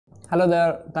Hello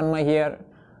there, Tanmay here.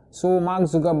 So Mark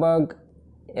Zuckerberg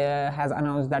has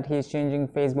announced that he is changing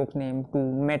Facebook's name to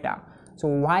Meta. So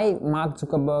why Mark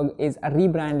Zuckerberg is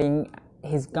rebranding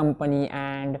his company,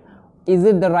 and is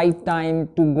it the right time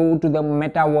to go to the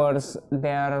metaverse,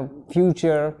 their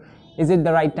future? Is it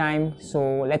the right time?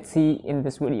 So let's see in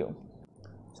this video.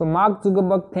 So Mark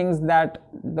Zuckerberg thinks that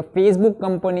the Facebook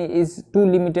company is too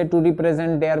limited to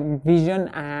represent their vision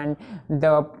and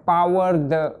the power,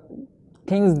 the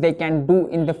things they can do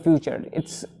in the future.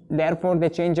 It's therefore they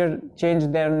change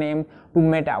their name to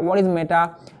Meta. What is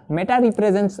Meta? Meta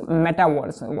represents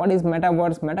metaverse. What is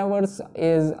metaverse? Metaverse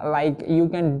is like you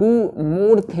can do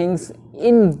more things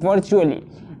in virtually,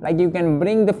 like you can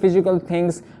bring the physical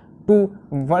things to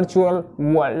virtual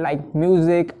world, like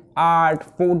music, art,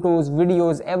 photos,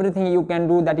 videos, everything you can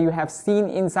do that you have seen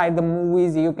inside the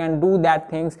movies, you can do that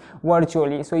things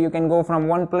virtually. So you can go from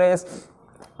one place,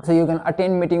 so you can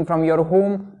attend meeting from your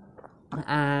home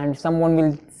and someone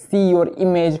will see your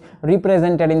image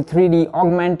represented in 3D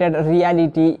augmented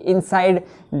reality inside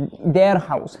their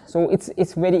house. So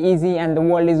it's very easy, and the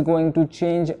world is going to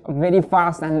change very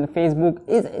fast, and Facebook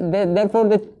is therefore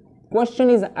the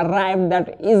question is arrived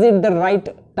that is it the right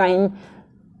time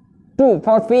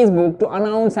for Facebook to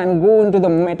announce and go into the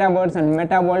metaverse and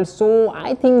meta world. So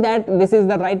I think that this is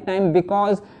the right time,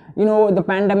 because the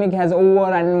pandemic has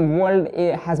over and world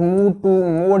has moved to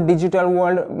more digital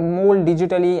world, more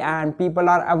digitally, and people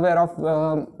are aware of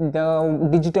the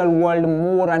digital world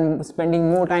more and spending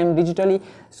more time digitally.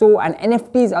 So and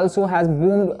NFTs also has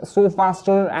boomed so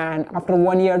faster, and after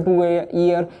 1 year to a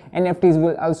year NFTs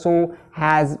will also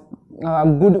has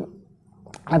good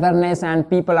awareness, and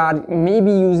people are maybe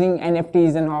using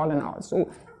NFTs and all. So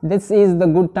this is the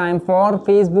good time for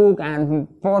Facebook, and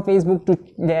for Facebook to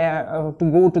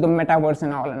go to the metaverse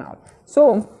and all.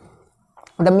 So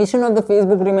the mission of the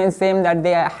Facebook remains same, that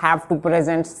they have to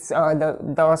present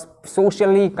the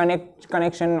socially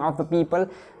connection of the people.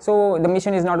 So the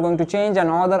mission is not going to change,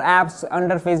 and other apps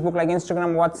under Facebook like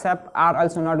Instagram, WhatsApp are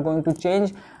also not going to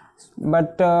change.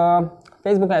 But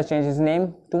Facebook has changed its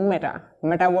name to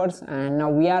Metaverse, and now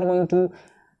we are going to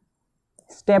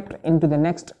step into the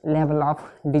next level of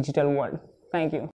digital world. Thank you.